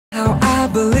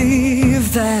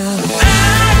believe that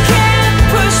I can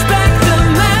push back the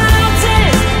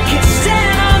mountains, can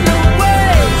stand on the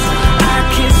waves,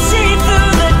 I can see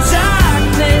through the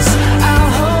darkness,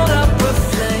 I'll hold up a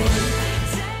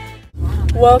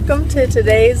flame. Welcome to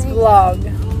today's vlog.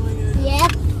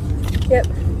 Yep.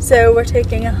 So we're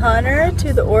taking Hunter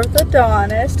to the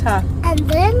orthodontist, huh? And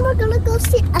then we're gonna go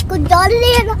see Uncle Johnny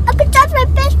and Uncle John's my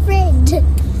best friend.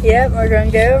 Yep, we're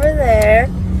gonna go over there.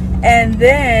 And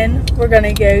then we're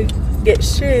gonna go get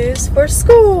shoes for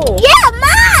school. Yeah,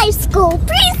 my school,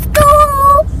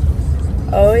 preschool.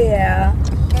 Oh yeah.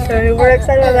 So we're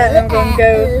excited about that, and we're gonna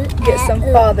go get some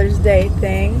Father's Day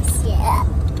things. Yeah.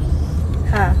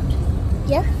 Huh?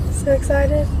 Yeah. So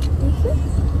excited?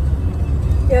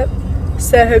 Yep.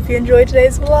 So hope you enjoyed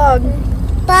today's vlog.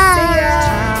 Bye. See ya.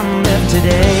 Time left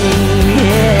today,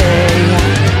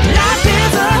 yeah. Life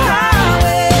is a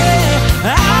highway, I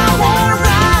wanna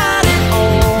ride it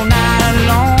all night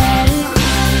long.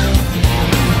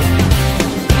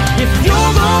 If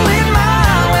you're going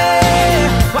my way,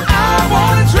 well, I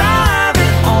wanna drive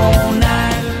it all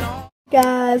night long.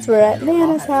 Guys, we're at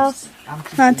Nana's house.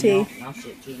 Hunty.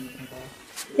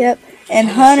 Yep. And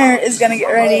Hunter is gonna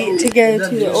get ready to go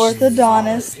to the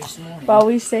orthodontist while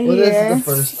we stay Well, this is here. the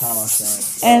first time I've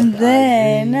seen it. And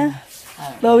then,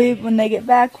 when they get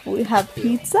back, we have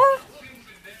pizza.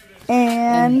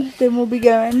 And then we'll be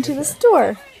going to the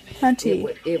store. Hunty.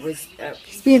 It was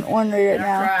He's being ornery right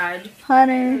now. fried.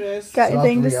 Hunter, got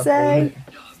anything to say?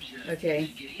 Okay.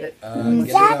 Dad,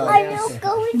 are you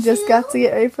going Just got to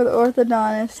get ready for the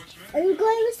orthodontist. Are you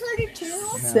going with her too?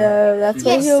 So that's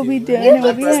what Yes. he'll be doing. You And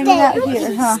we'll get be to hanging stay. out You here, get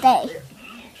to huh? stay.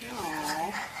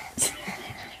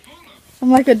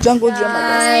 I'm like a jungle gym,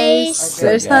 I guess.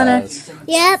 There's Hunter.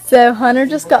 Yep. So Hunter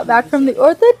just got back from the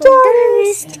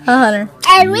orthodontist. Huh, Hunter?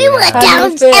 And we went How do you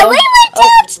downstairs. feel? And we went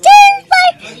downstairs.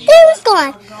 Like it was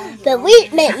gone. But we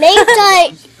made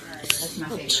like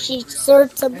she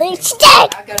served something. Stay.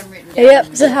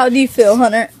 Yep. So how do you feel,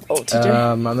 Hunter? Oh,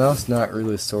 teacher. My mouth's not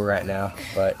really sore right now,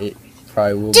 but it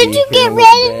probably will Did be. you here in get a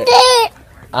little ready? bit.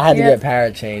 I had to Yep. get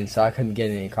parrot chains, so I couldn't get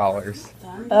any collars.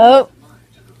 Oh.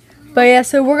 But yeah,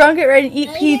 so we're gonna get ready to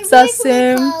eat pizza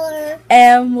soon,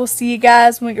 and we'll see you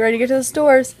guys when we get ready to get to the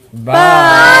stores. Bye.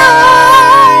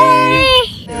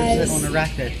 On the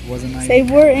racket, wasn't I? Say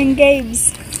we're in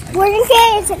Gabe's. We're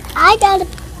engaged, and I got a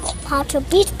poncho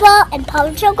beach ball and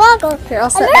poncho goggles. Here, I'll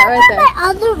And set then that right I there. got my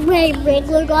other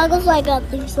regular goggles. I got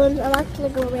these ones. I like to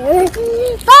go regular.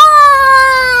 Bye.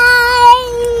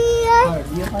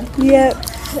 Yep.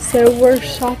 So we're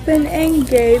shopping in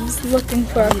Gabe's, looking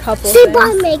for a couple Say bye,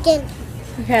 things. Megan.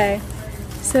 Okay.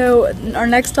 So our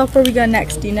next stop, where we go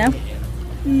next? Do you know?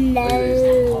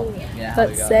 No.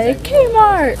 Let's say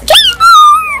Kmart.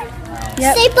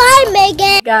 Yep. Say bye,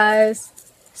 Megan. Guys,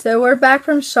 so we're back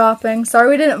from shopping. Sorry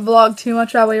we didn't vlog too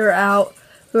much while we were out.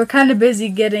 We were kind of busy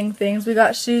getting things. We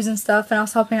got shoes and stuff, and I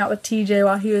was helping out with TJ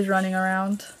while he was running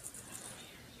around.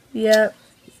 Yep.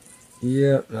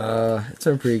 Yep, it's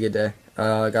been a pretty good day.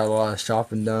 I got a lot of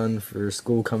shopping done for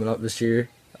school coming up this year.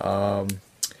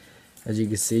 As you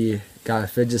can see, got a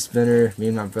fidget spinner. Me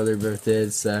and my brother both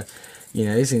did, so, you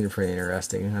know, these things are pretty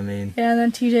interesting. I mean, And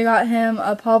then TJ got him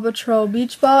a Paw Patrol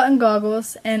beach ball and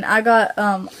goggles. And I got,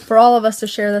 for all of us to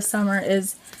share this summer,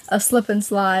 is a slip and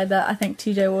slide that I think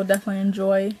TJ will definitely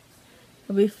enjoy.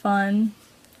 It'll be fun.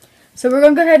 So we're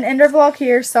going to go ahead and end our vlog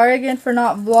here. Sorry again for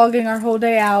not vlogging our whole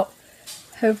day out.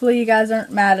 Hopefully you guys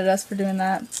aren't mad at us for doing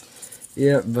that.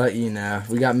 yeah, but, you know,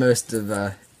 we got most of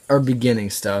our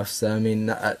beginning stuff, so, I mean,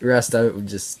 the rest of it was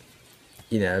just,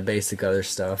 you know, basic other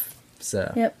stuff,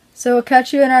 so. Yep. So we'll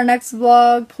catch you in our next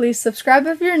vlog. Please subscribe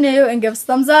if you're new and give us a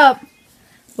thumbs up.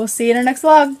 We'll see you in our next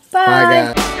vlog.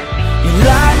 Bye, guys. You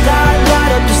light